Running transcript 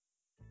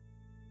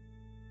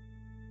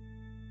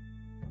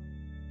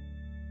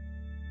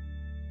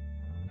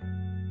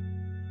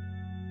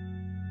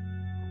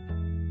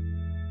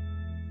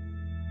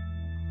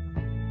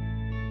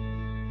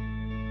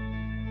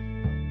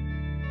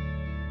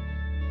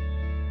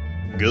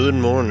Good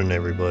morning,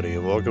 everybody,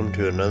 and welcome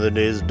to another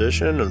day's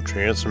edition of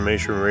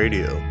Transformation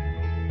Radio.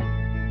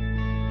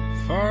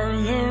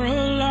 Farther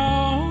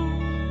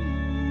along,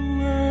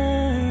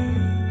 I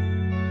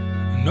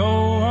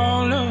know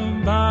all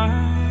about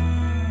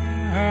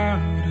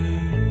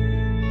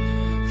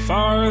it.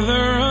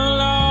 Farther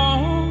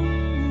along,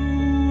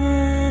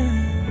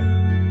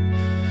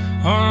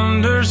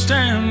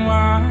 understand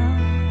why.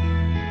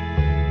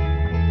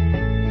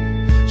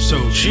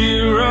 So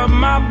cheer up,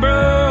 my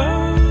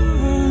brothers,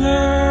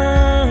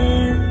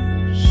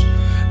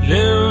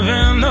 live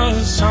in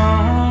the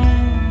sunshine.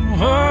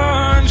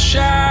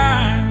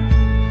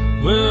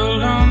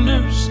 We'll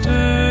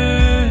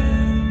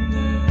understand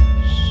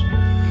this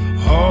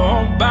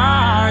all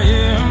by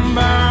and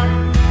by.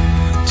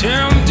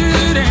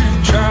 Tempted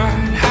and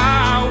tried,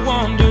 I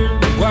wonder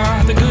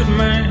why the good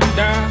man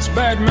dies,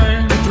 bad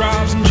man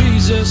thrives, and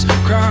Jesus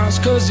cries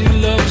 'cause he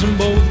loves them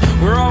both.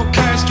 We're all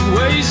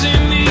castaways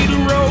in need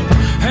of rope,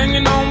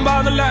 hanging on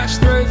by the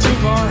last threads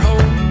of our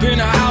hope. In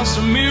a house,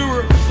 a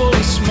mirror full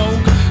of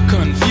smoke,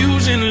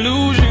 confusing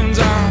illusions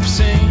I've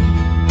seen.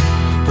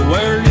 But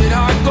where did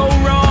I go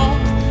wrong?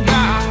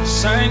 I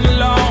sang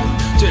along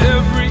to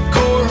every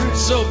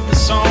chorus of the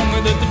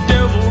song that the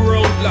devil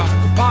wrote like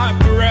a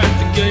piper at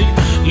the gate,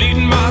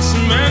 leading my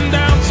some men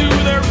down to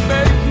their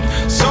fate.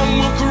 Some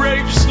will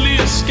courageously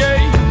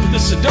escape the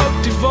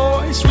seductive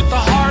voice with the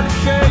heart of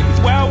faith,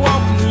 while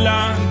walking the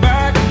line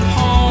back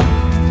home.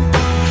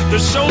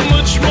 There's so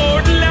much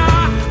more to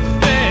life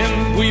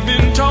than we've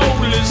been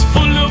told. It's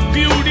full of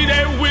beauty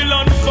that will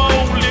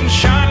unfold and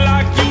shine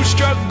like you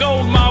struck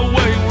gold, my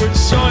wayward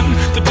son.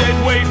 The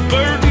dead weight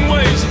burden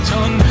weighs a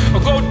ton. I'll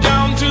go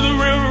down to the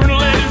river and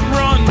let it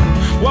run,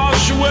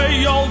 wash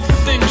away all the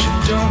things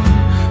you've done.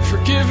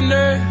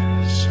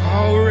 Forgiveness,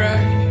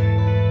 alright.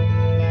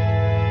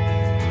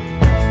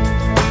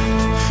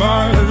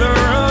 Farther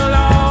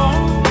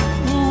along,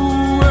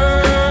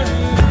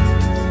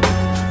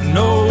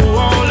 know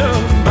all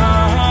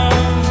about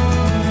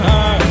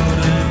it.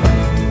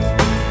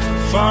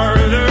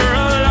 Farther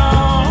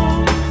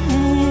along,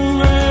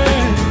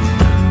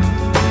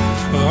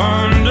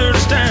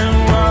 understand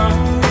why.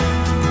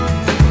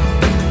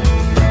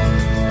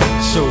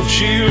 So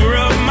cheer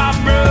up, my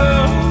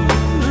brothers,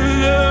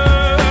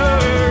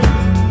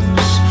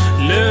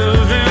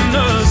 live in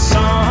the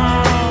sunshine.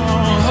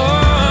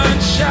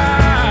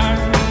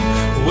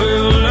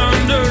 We'll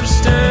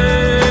understand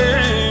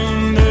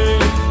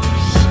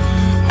this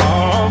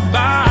all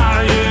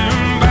by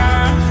and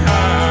by.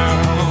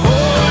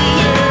 Oh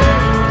yeah.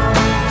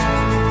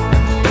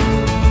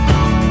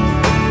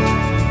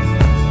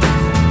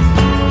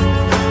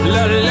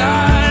 La la la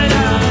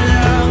la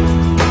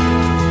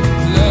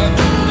la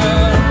la.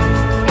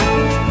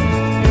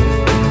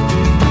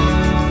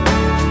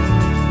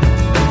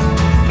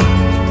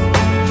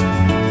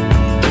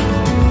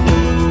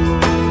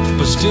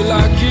 But still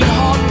I get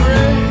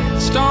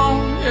heart-pressed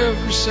on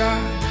every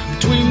side,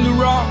 between the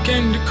rock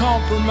and the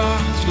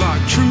compromise,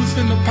 like truth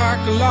and the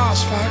pack of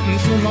lies fighting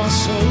for my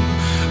soul.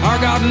 I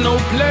got no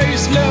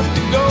place left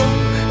to go,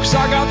 'cause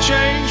I got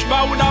changed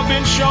by what I've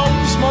been shown.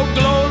 It's more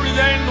glory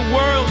than the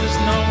world has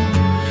known.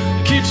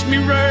 It keeps me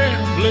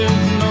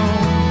rambling on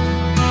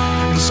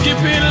and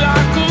skipping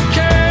like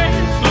cocaine,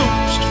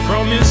 loosed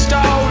from his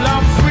stall.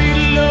 I'm free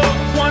to love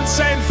once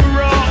and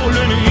for all,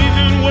 and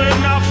even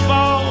when I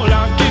fall, I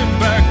get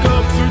back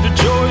up for the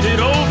joy that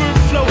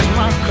overflows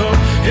my cup.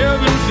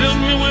 Heaven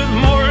filled me with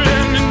more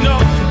than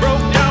enough,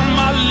 broke down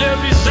my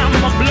levees and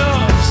my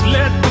bloods,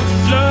 let the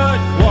flood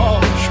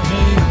wash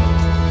me.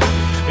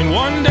 And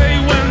one day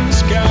when the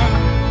sky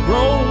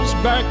rolls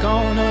back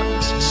on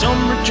us,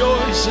 some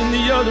rejoice and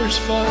the others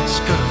fuss,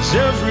 'cause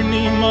every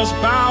knee must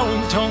bow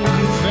and tongue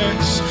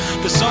confess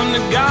the Son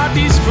of God,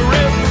 he's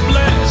forever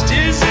blessed.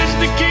 His is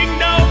the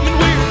kingdom and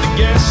we're the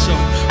guests, so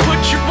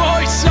put your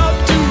voice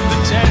up to the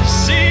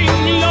test. Sing,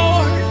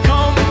 Lord,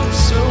 come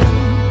soon.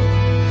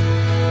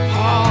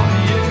 Oh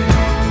yeah.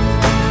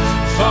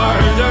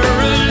 Farther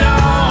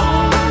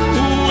along,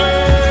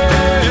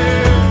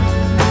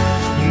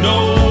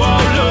 know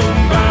all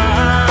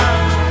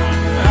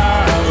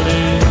about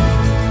it.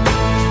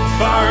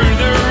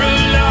 Farther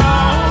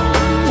along,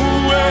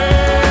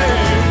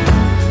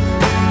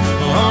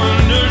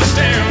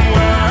 understand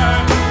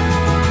why.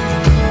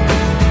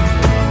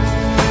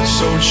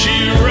 So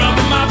cheer up,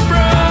 my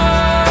brothers,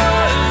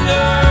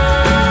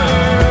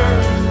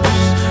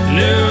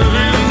 live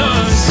in the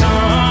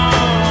sunshine.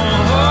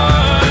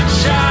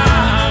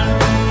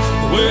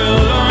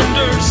 We'll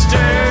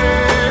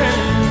understand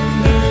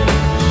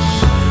this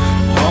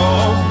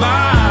all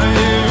by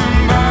and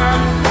by.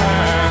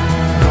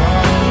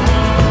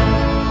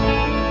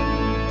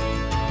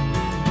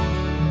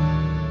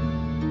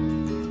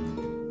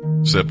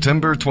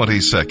 September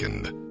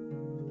 22nd.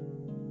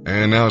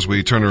 And now as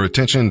we turn our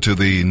attention to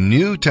the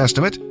New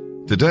Testament,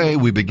 today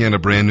we begin a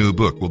brand new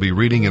book. We'll be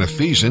reading in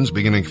Ephesians,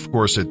 beginning, of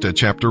course, at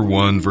chapter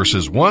 1,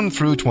 verses 1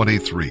 through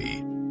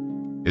 23.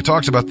 It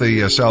talks about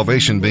the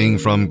salvation being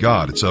from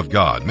God. It's of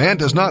God. Man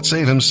does not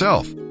save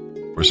himself,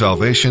 for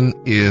salvation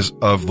is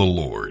of the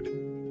Lord.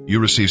 you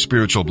receive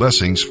spiritual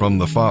blessings from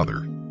the Father,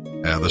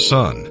 the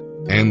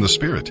Son, and the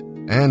Spirit.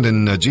 And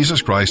in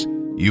Jesus Christ,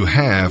 you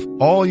have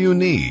all you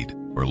need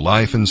for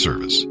life and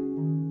service.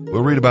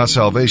 We'll read about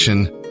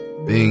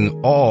salvation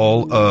being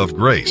all of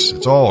grace.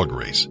 It's all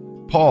grace.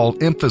 Paul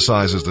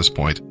emphasizes this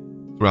point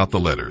throughout the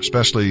letter,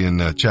 especially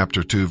in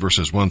chapter 2,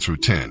 verses 1 through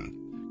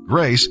 10.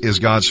 Grace is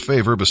God's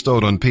favor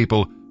bestowed on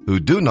people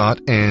who do not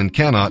and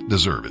cannot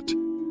deserve it.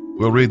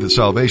 We'll read that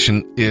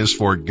salvation is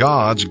for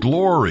God's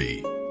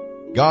glory.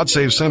 God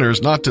saves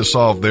sinners not to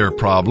solve their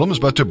problems,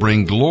 but to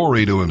bring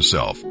glory to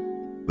himself.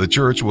 The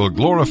church will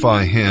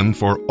glorify him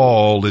for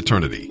all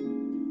eternity.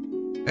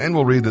 And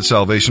we'll read that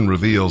salvation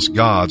reveals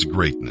God's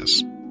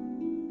greatness.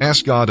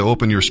 Ask God to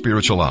open your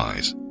spiritual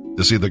eyes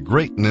to see the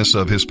greatness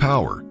of his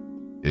power.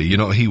 You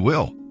know, he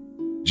will.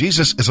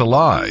 Jesus is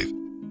alive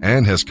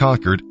and has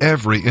conquered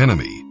every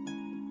enemy.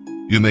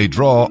 You may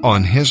draw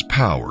on his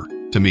power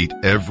to meet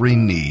every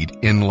need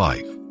in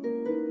life.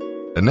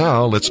 And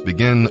now let's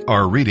begin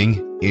our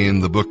reading in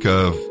the book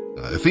of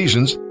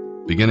Ephesians,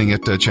 beginning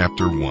at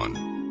chapter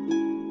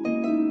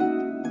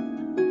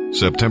 1.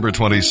 September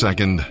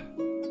 22nd,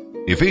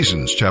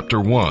 Ephesians chapter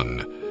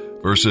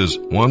 1, verses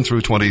 1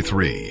 through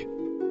 23.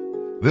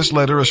 This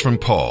letter is from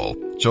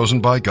Paul, chosen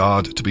by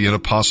God to be an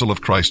apostle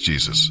of Christ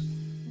Jesus.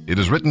 It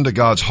is written to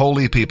God's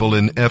holy people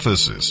in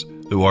Ephesus,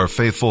 who are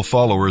faithful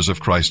followers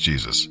of Christ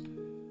Jesus.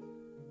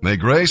 May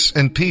grace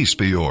and peace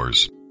be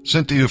yours,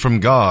 sent to you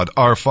from God,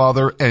 our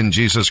Father, and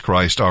Jesus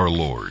Christ, our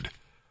Lord.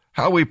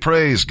 How we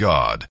praise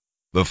God,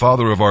 the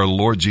Father of our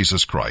Lord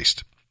Jesus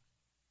Christ,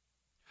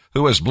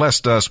 who has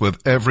blessed us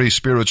with every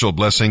spiritual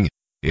blessing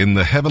in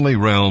the heavenly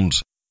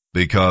realms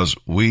because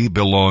we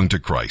belong to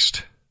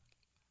Christ.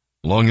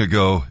 Long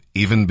ago,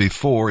 even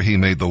before he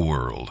made the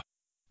world,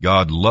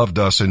 God loved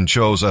us and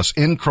chose us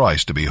in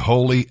Christ to be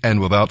holy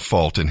and without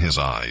fault in his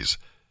eyes.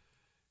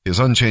 His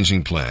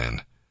unchanging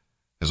plan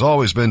has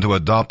always been to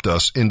adopt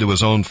us into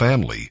his own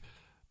family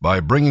by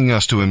bringing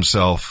us to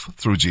himself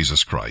through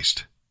Jesus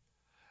Christ.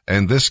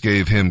 And this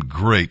gave him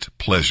great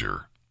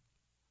pleasure.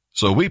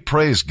 So we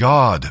praise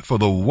God for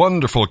the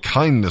wonderful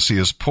kindness he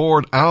has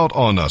poured out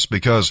on us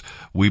because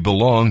we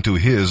belong to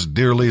his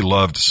dearly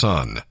loved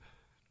Son.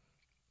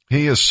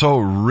 He is so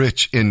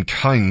rich in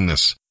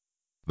kindness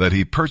that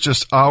he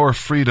purchased our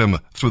freedom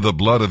through the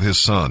blood of his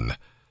Son,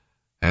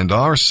 and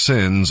our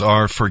sins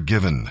are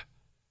forgiven.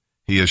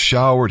 He has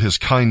showered his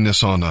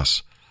kindness on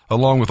us,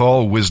 along with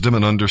all wisdom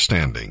and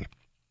understanding.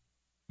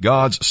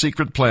 God's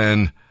secret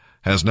plan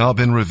has now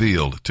been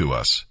revealed to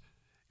us.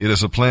 It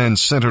is a plan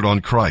centered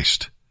on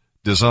Christ,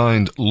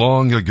 designed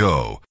long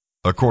ago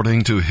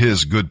according to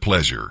his good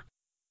pleasure.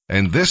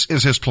 And this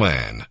is his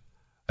plan.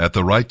 At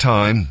the right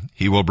time,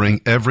 he will bring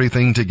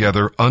everything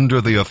together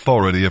under the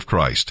authority of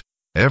Christ,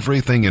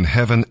 everything in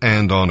heaven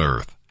and on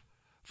earth.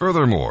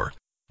 Furthermore,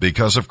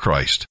 because of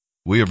Christ,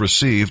 we have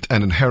received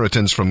an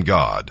inheritance from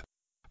God,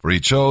 for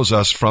he chose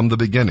us from the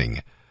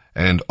beginning,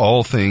 and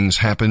all things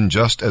happened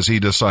just as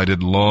he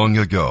decided long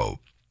ago.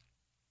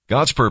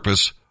 God's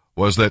purpose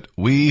was that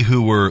we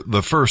who were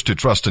the first to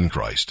trust in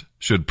Christ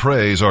should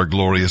praise our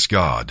glorious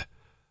God.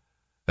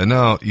 And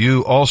now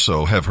you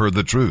also have heard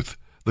the truth,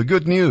 the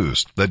good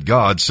news that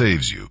God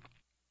saves you.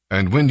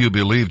 And when you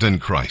believed in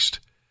Christ,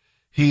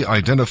 he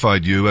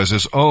identified you as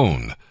his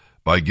own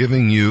by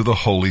giving you the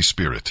Holy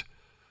Spirit,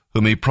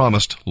 whom he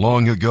promised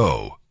long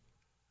ago.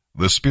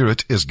 The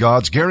Spirit is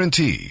God's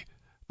guarantee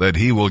that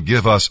he will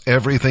give us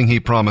everything he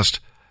promised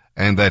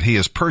and that he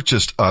has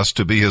purchased us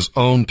to be his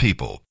own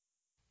people.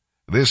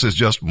 This is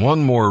just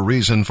one more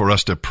reason for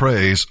us to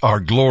praise our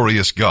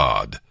glorious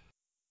God.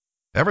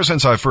 Ever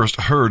since I first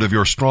heard of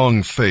your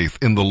strong faith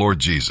in the Lord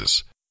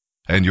Jesus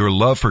and your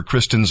love for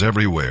Christians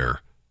everywhere,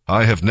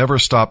 I have never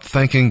stopped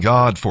thanking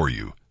God for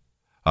you.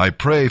 I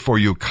pray for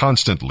you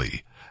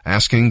constantly,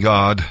 asking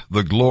God,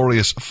 the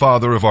glorious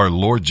Father of our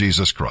Lord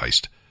Jesus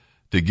Christ,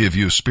 to give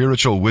you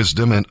spiritual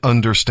wisdom and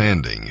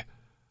understanding,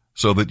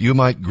 so that you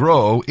might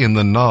grow in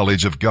the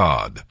knowledge of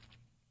God.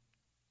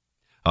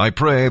 I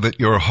pray that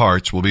your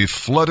hearts will be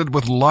flooded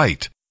with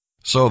light,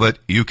 so that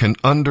you can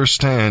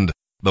understand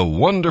the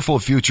wonderful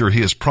future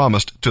he has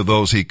promised to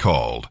those he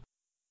called.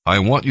 I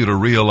want you to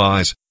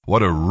realize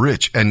what a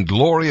rich and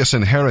glorious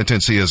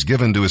inheritance he has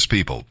given to his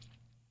people.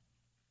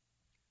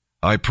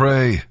 I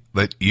pray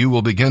that you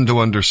will begin to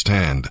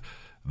understand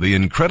the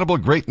incredible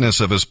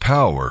greatness of his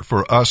power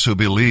for us who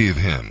believe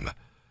him.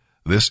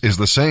 This is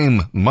the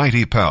same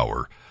mighty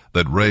power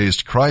that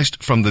raised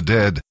Christ from the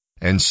dead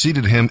and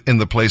seated him in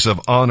the place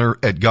of honor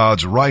at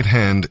God's right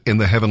hand in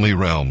the heavenly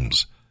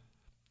realms.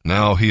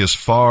 Now he is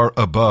far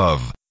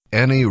above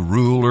any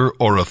ruler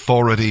or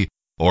authority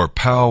or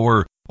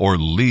power or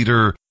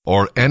leader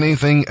or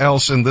anything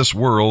else in this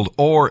world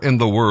or in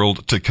the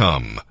world to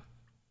come.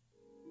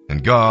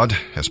 And God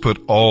has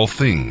put all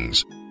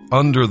things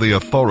under the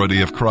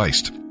authority of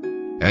Christ,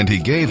 and he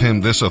gave him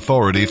this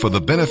authority for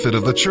the benefit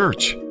of the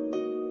church.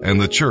 And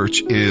the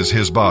church is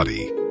his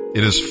body.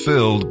 It is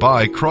filled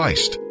by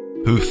Christ,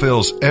 who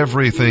fills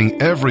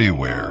everything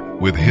everywhere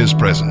with his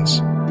presence.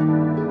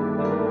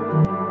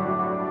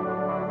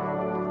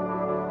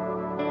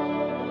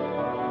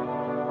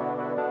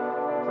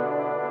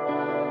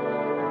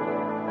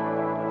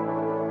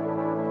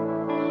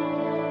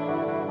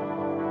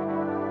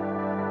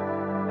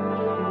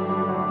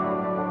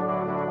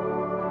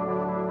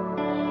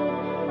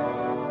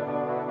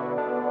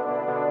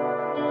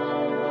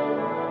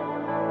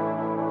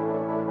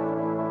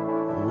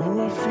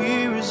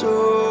 fear is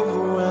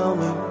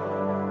overwhelming,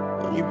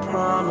 when you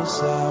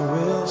promise I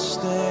will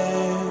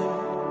stand.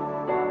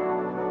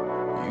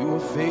 You are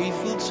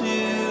faithful to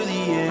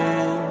the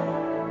end.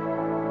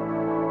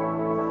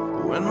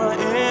 When my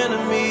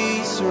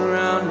enemies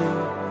surround me,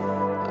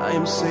 I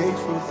am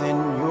safe within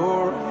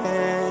your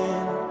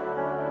hand.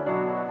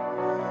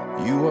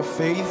 You are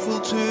faithful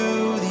to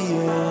the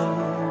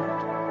end.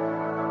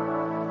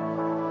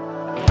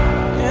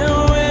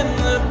 And when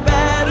the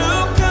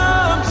battle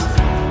comes,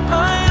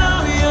 I know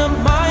you're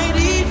my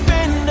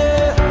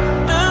defender.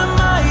 The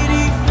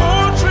mighty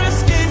fortress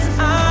is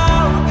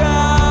our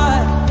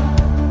God.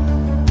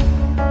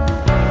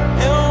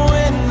 And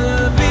when the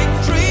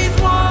victory's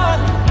won,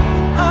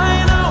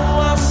 I know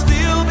I'll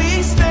still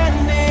be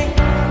standing.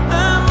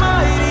 The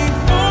mighty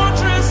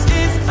fortress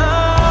is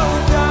our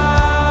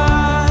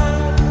God.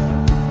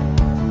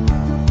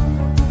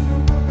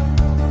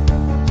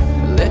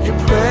 Let your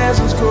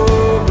presence go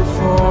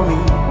before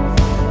me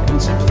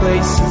into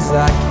places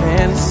I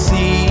can't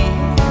see.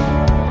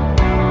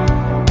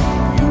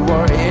 You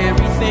are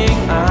everything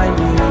I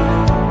need.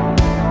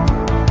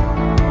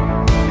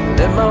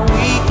 Let my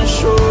weakness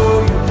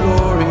show your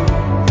glory,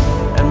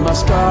 and my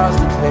scars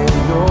declare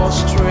your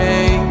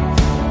strength.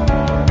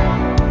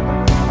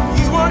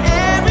 You are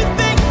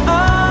everything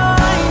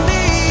I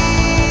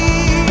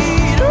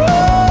need.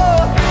 Oh,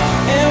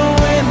 and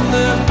when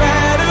the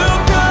battle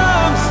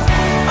comes,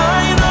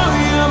 I know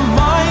you're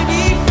my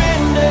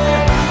defender.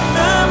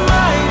 The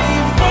mighty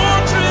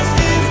fortress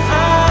is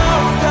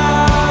our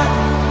God.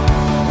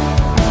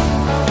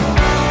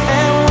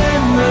 And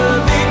when the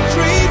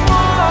victory's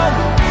won,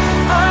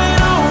 I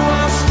know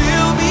I'll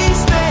still be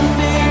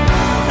standing.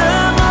 The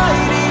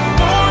mighty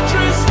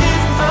fortress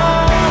is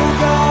our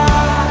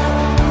God.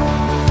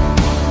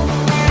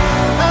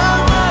 The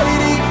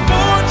mighty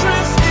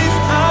fortress is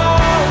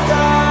our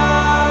God.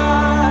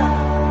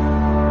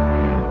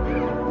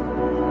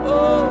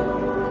 Oh.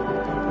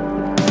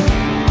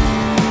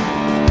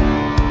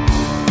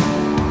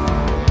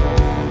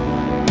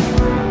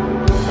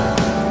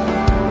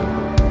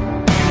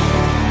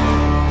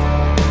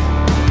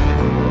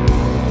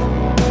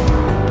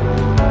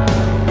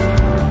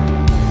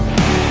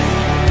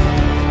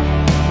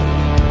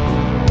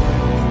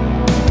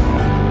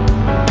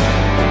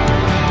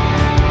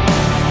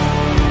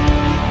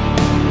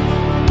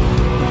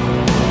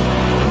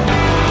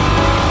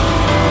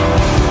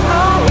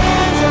 Our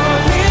hands are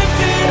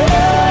lifted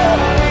up.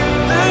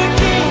 The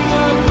King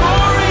of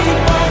Glory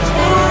fights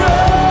for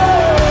us.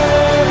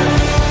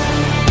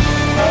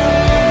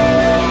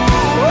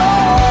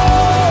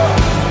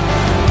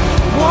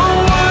 One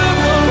word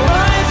will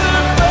rise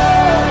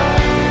above.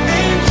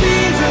 In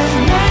Jesus'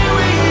 name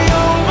we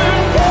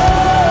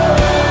overcome.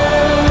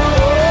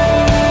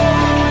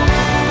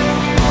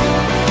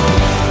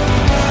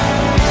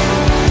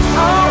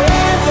 Our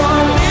hands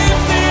are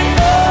lifted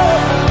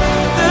up.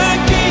 The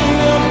King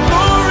of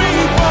Glory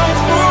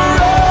fights for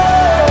us.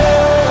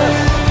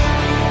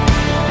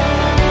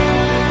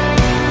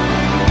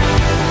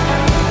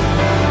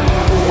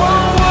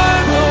 One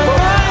word will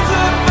rise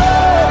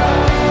above.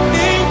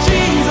 In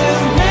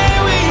Jesus'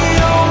 name we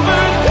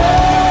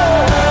overcome.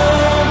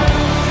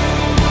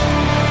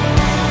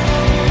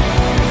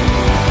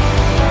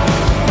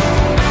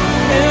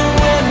 And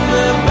when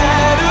the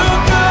battle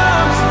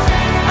comes,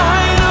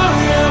 I know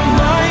you're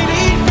my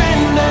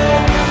defender.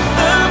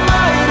 The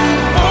mighty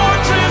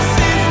fortress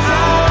is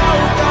our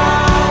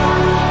God.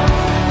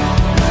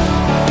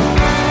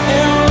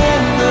 And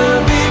when the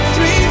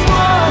victory's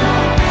won,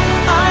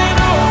 I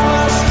know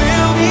I'll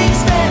still be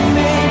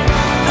standing.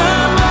 The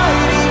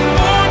mighty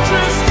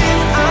fortress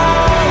is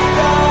our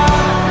God.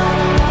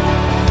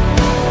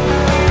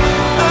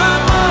 The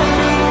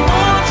mighty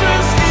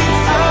fortress is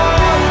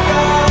our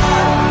God.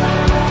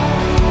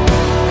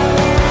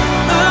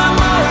 The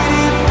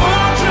mighty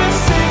fortress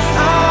is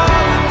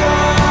our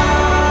God.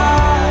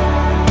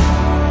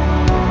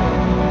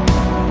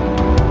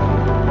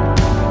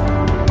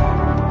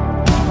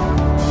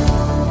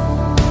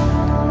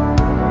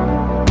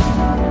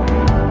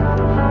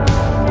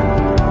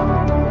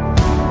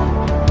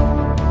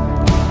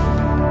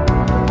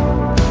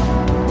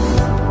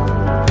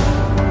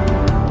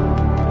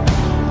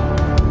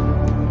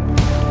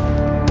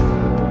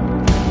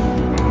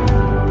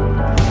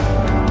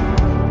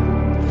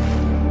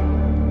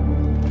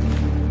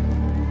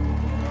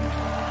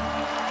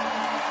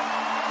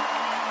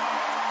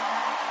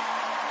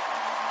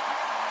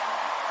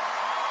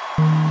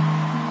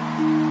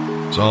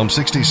 Psalm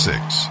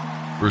 66,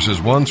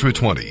 verses 1 through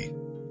 20.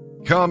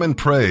 Come and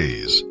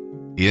praise.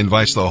 He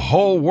invites the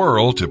whole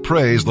world to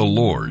praise the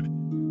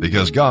Lord,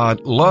 because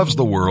God loves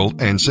the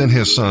world and sent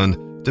His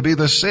Son to be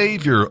the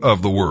Savior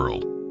of the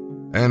world.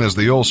 And as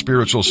the old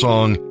spiritual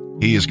song,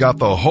 He's got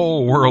the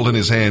whole world in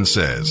His hands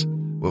says,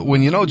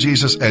 when you know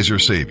Jesus as your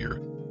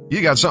Savior,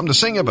 you got something to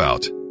sing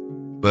about.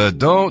 But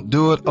don't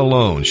do it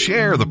alone.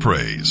 Share the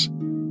praise.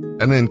 And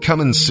then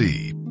come and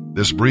see.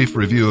 This brief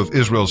review of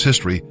Israel's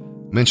history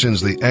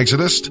mentions the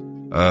Exodus,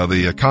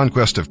 the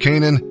conquest of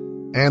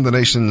Canaan, and the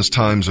nation's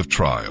times of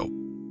trial.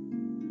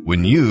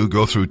 when you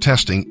go through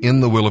testing in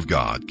the will of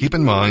God. Keep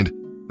in mind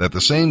that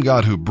the same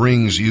God who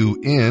brings you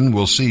in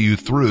will see you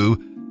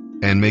through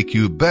and make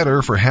you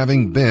better for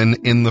having been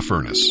in the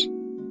furnace.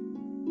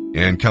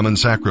 And come and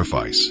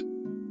sacrifice.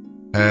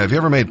 Have you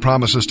ever made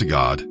promises to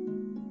God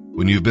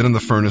when you've been in the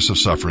furnace of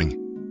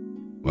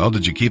suffering? Well,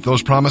 did you keep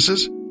those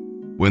promises?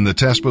 When the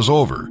test was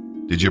over,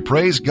 did you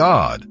praise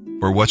God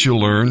for what you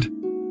learned?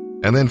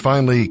 And then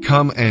finally,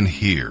 come and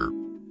hear.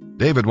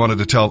 David wanted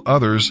to tell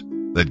others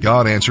that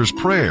God answers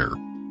prayer.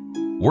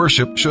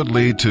 Worship should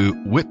lead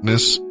to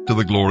witness to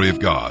the glory of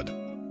God.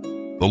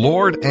 The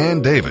Lord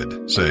and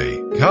David say,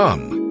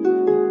 "Come."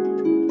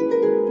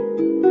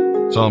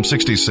 Psalm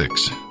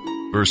 66,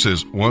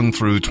 verses 1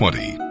 through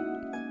 20.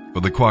 For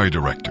the choir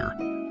director,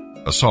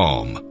 a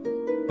psalm,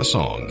 a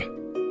song.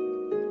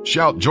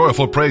 Shout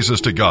joyful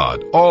praises to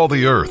God, all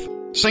the earth.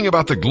 Sing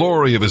about the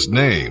glory of his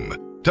name.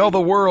 Tell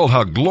the world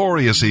how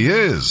glorious he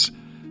is.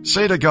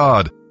 Say to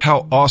God,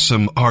 how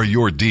awesome are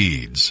your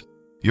deeds.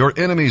 Your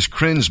enemies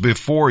cringe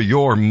before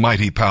your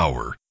mighty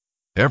power.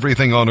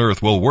 Everything on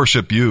earth will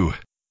worship you.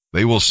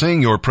 They will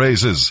sing your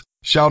praises,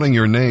 shouting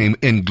your name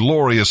in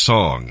glorious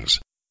songs.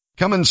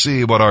 Come and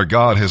see what our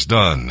God has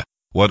done,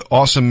 what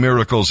awesome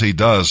miracles he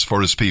does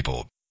for his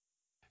people.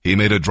 He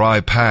made a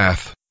dry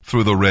path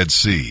through the Red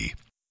Sea,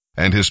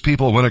 and his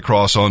people went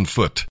across on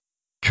foot.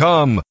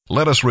 Come,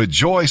 let us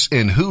rejoice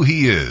in who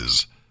he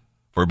is.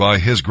 For by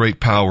his great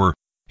power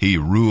he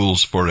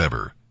rules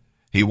forever.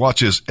 He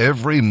watches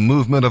every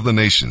movement of the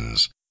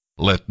nations.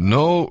 Let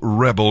no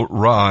rebel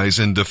rise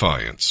in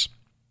defiance.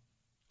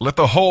 Let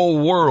the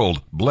whole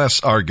world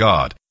bless our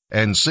God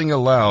and sing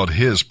aloud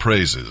his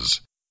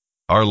praises.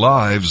 Our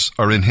lives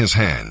are in his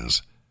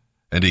hands,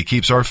 and he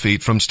keeps our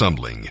feet from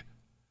stumbling.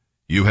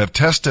 You have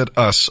tested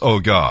us, O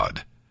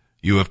God.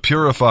 You have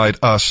purified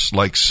us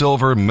like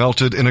silver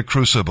melted in a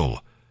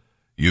crucible.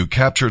 You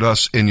captured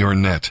us in your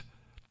net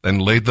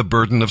and laid the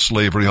burden of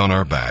slavery on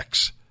our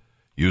backs.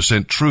 You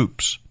sent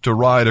troops to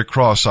ride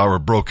across our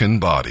broken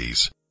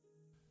bodies.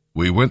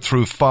 We went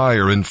through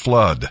fire and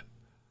flood,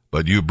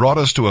 but you brought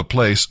us to a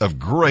place of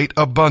great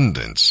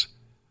abundance.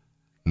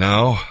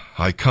 Now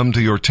I come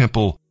to your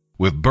temple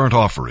with burnt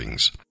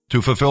offerings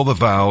to fulfill the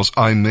vows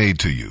I made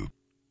to you.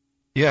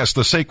 Yes,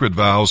 the sacred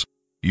vows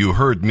you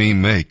heard me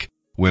make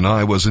when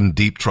I was in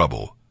deep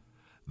trouble.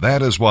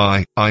 That is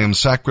why I am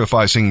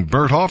sacrificing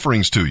burnt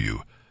offerings to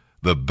you,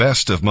 the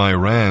best of my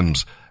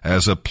rams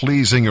as a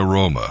pleasing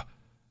aroma,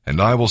 and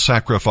I will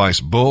sacrifice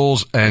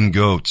bulls and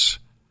goats.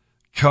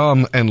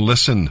 Come and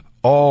listen,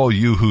 all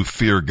you who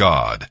fear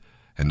God,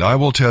 and I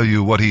will tell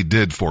you what he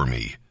did for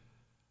me.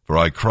 For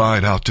I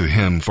cried out to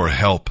him for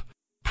help,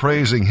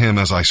 praising him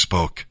as I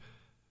spoke.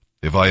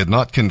 If I had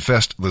not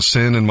confessed the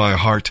sin in my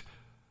heart,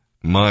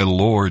 my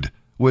Lord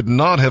would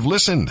not have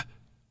listened.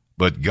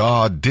 But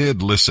God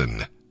did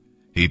listen.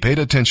 He paid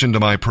attention to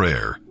my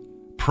prayer.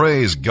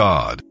 Praise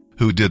God,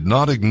 who did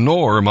not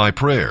ignore my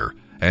prayer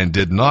and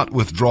did not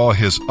withdraw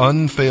his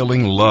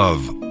unfailing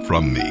love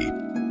from me.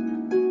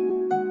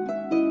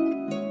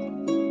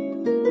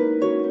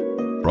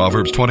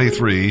 Proverbs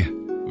 23,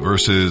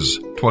 verses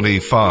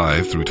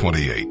 25 through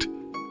 28.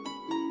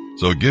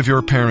 So give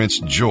your parents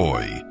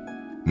joy.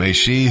 May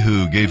she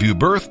who gave you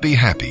birth be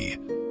happy.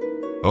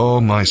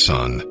 O my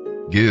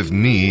son, give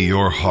me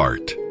your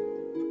heart.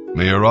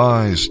 May your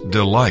eyes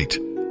delight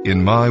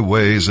in my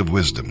ways of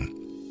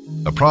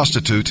wisdom. A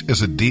prostitute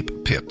is a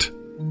deep pit.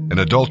 An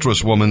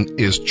adulterous woman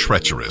is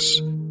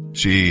treacherous.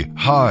 She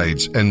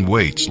hides and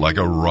waits like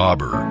a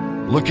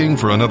robber, looking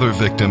for another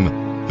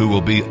victim who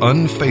will be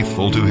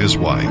unfaithful to his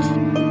wife.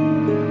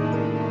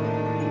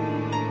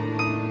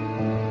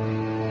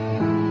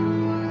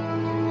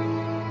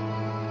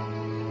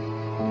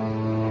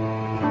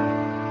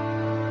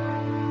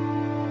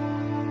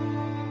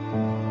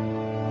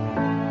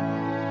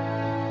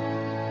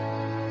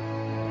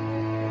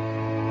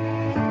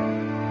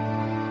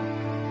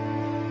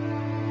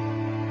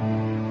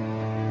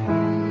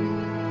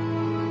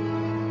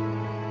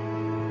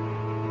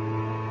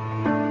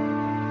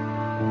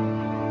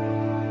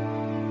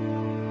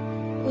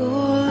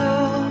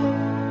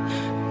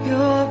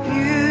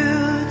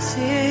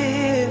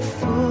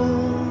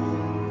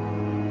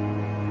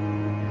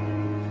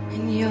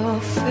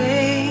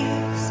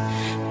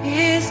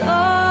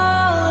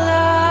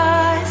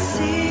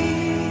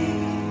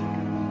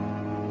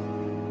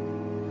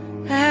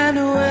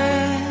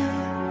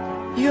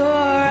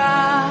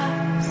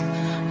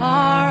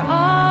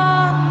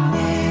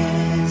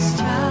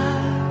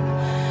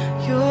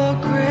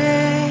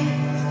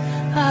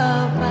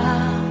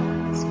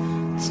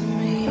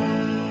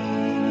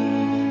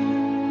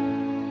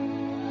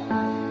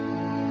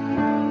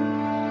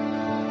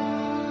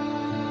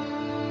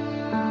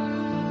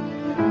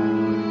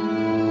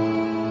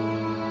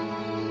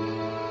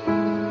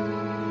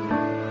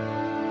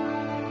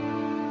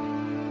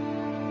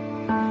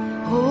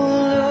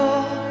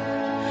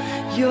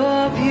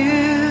 You're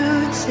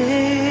beautiful,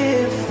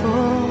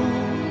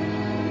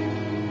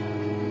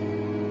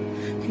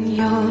 and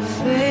your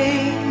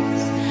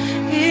face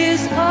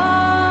is all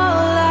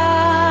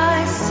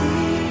I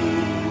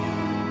see.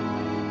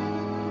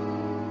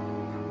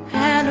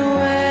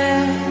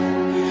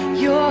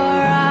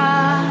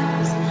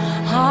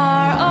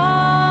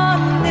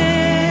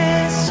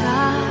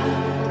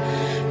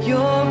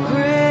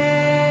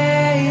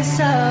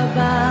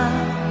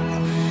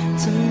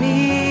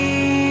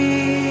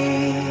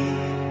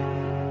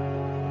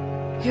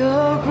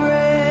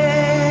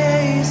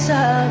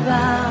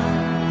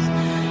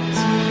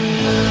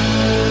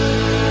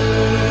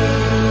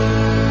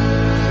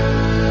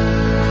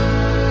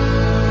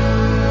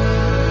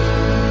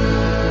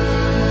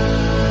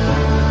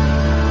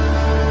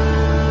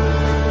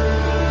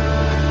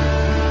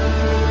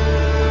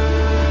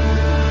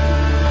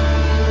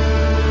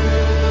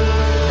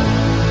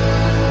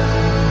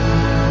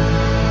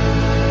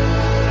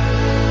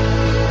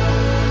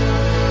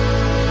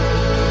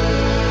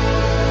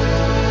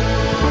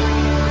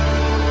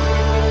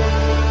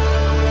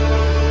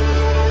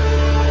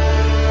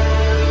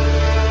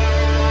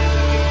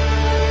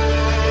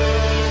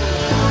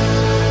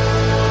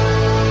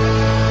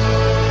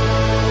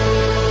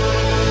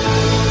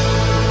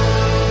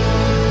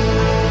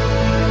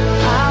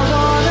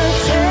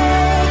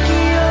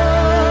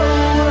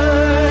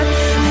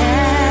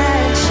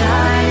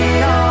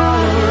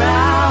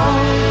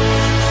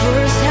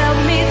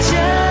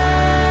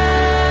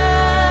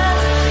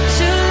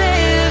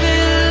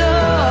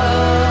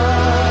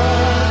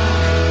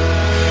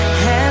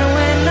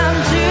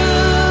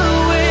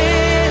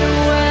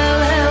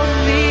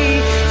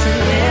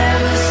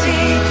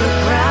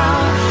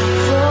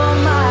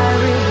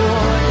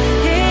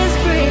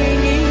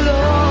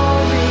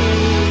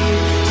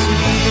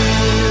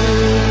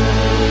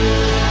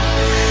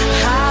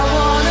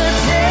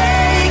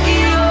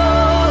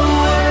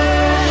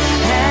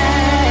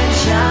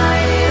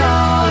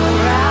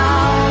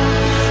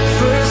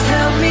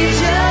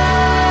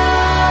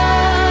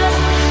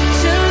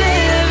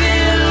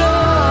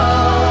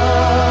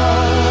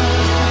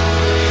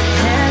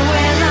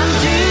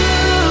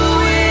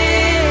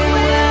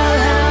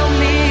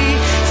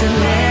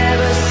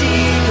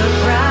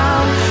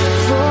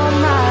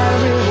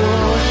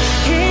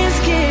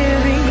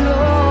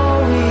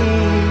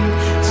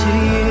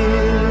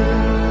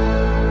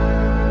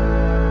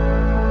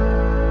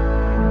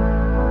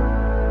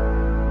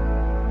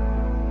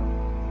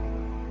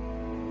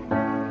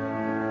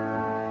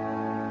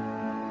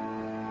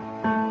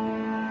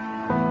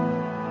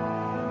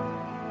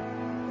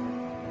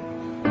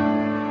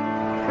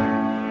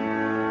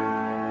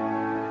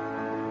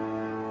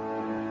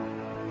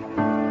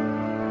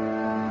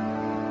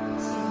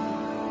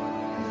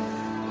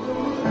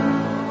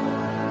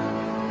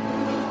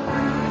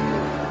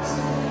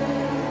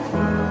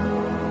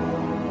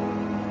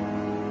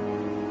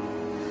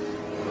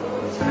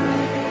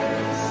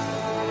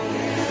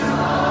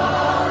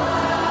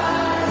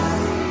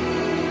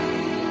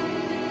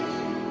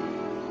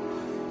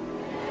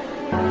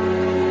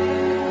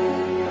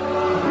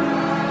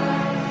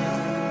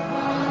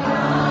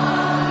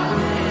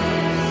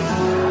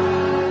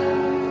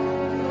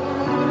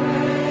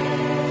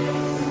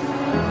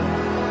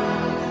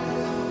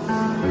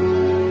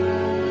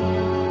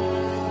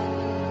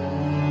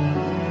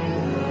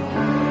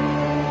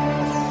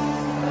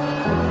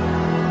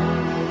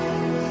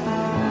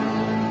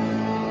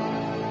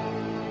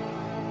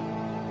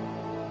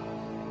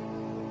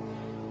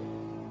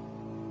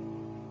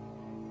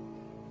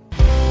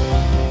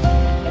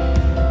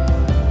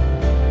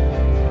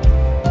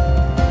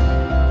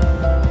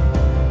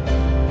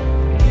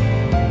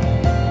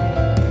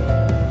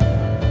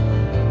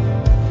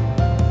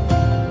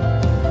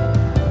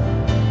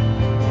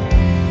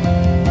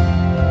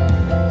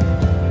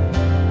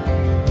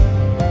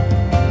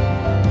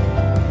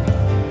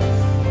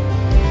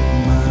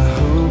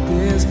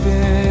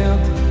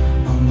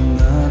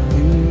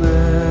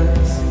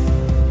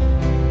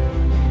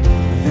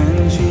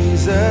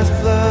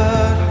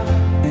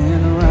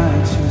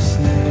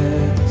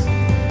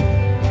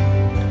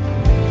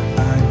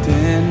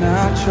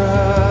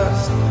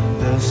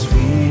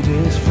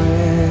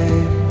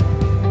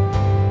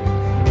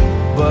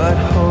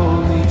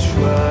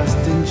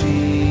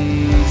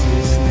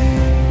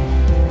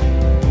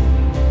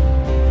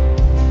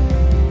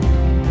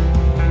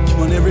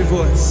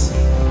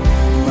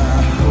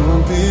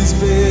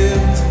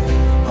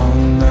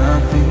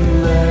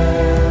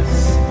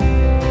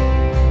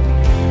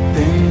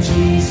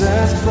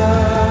 Jesus'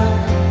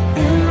 blood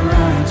and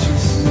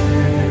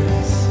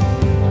righteousness.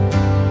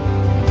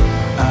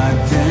 I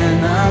dare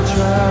not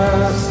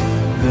trust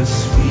the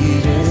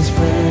sweetest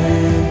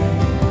friend,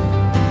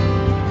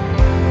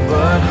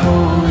 but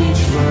wholly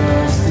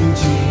trust in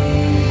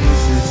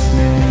Jesus'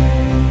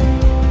 name.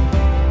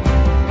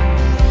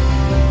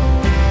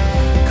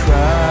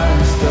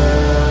 Christ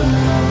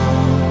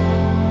alone,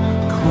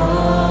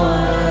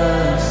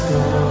 cornerstone,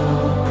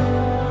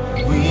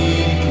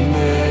 weak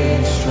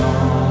made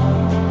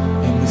strong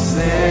in the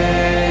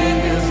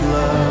Savior's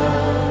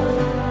love.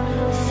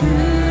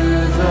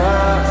 Through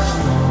the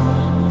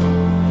storm,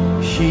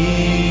 He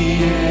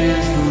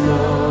is the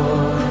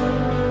Lord,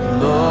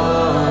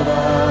 Lord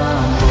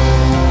of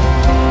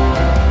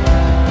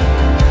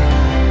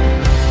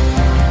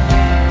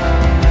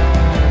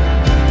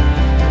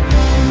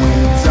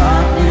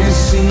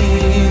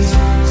seems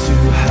to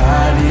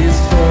hide His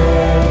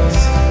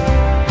face,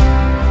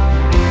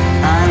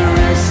 I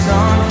rest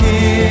on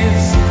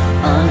His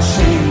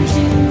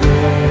unchanging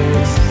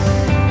grace.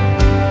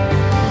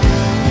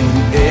 In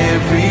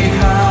every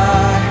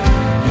high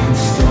and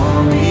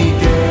stormy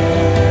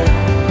gale,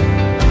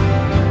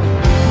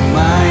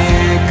 my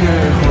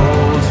anchor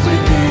holds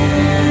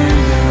within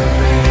the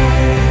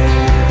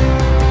veil.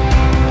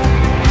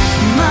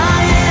 My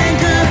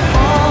anchor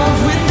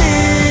holds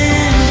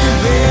within the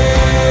veil.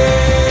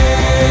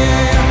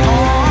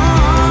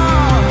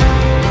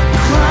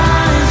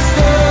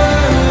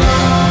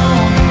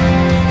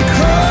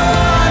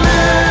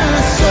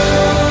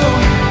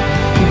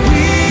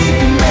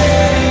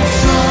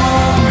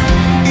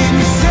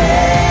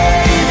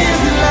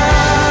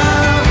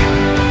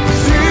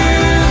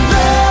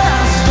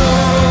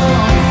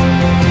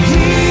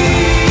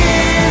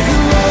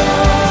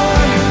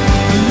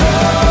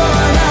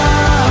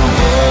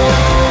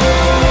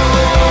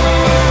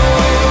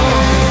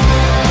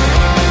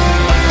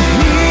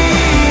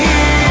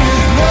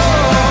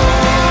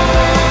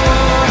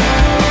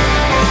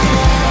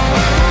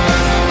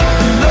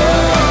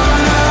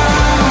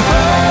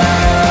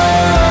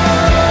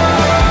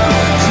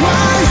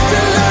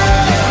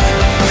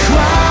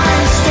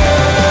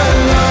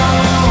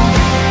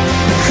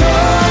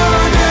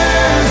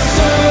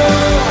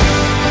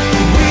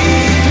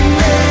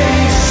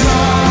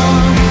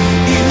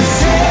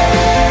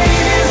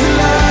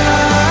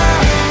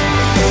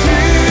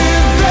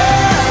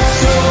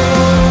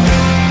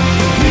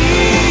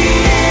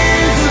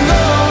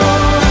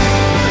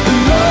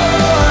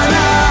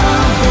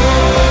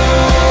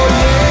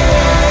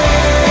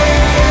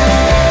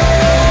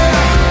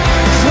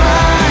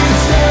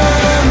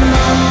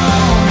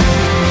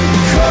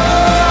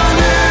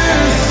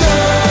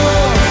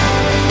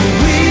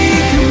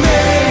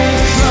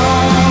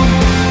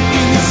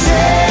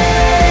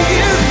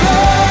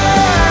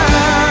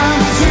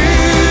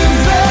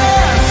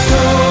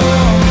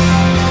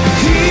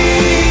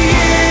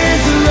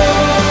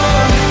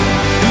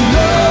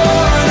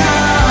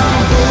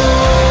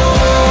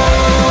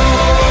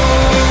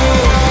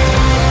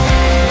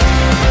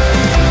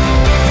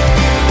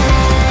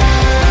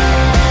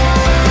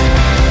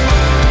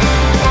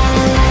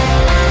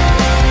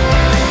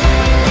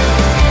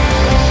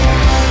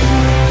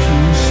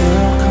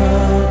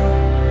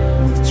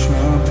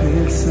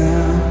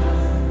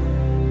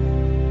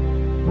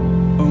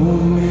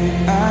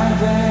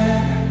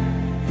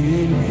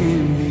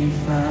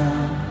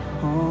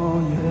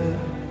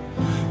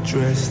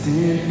 Dressed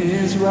in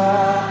His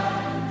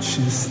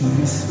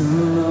righteousness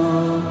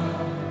alone,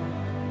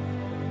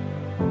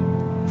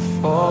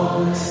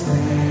 faultless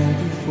stand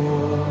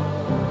before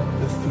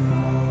the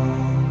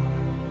throne.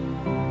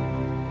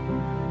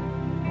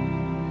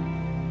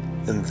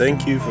 And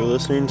thank you for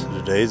listening to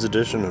today's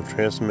edition of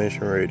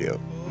Transformation Radio.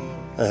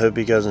 I hope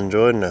you guys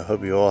enjoyed, and I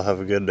hope you all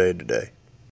have a good day today.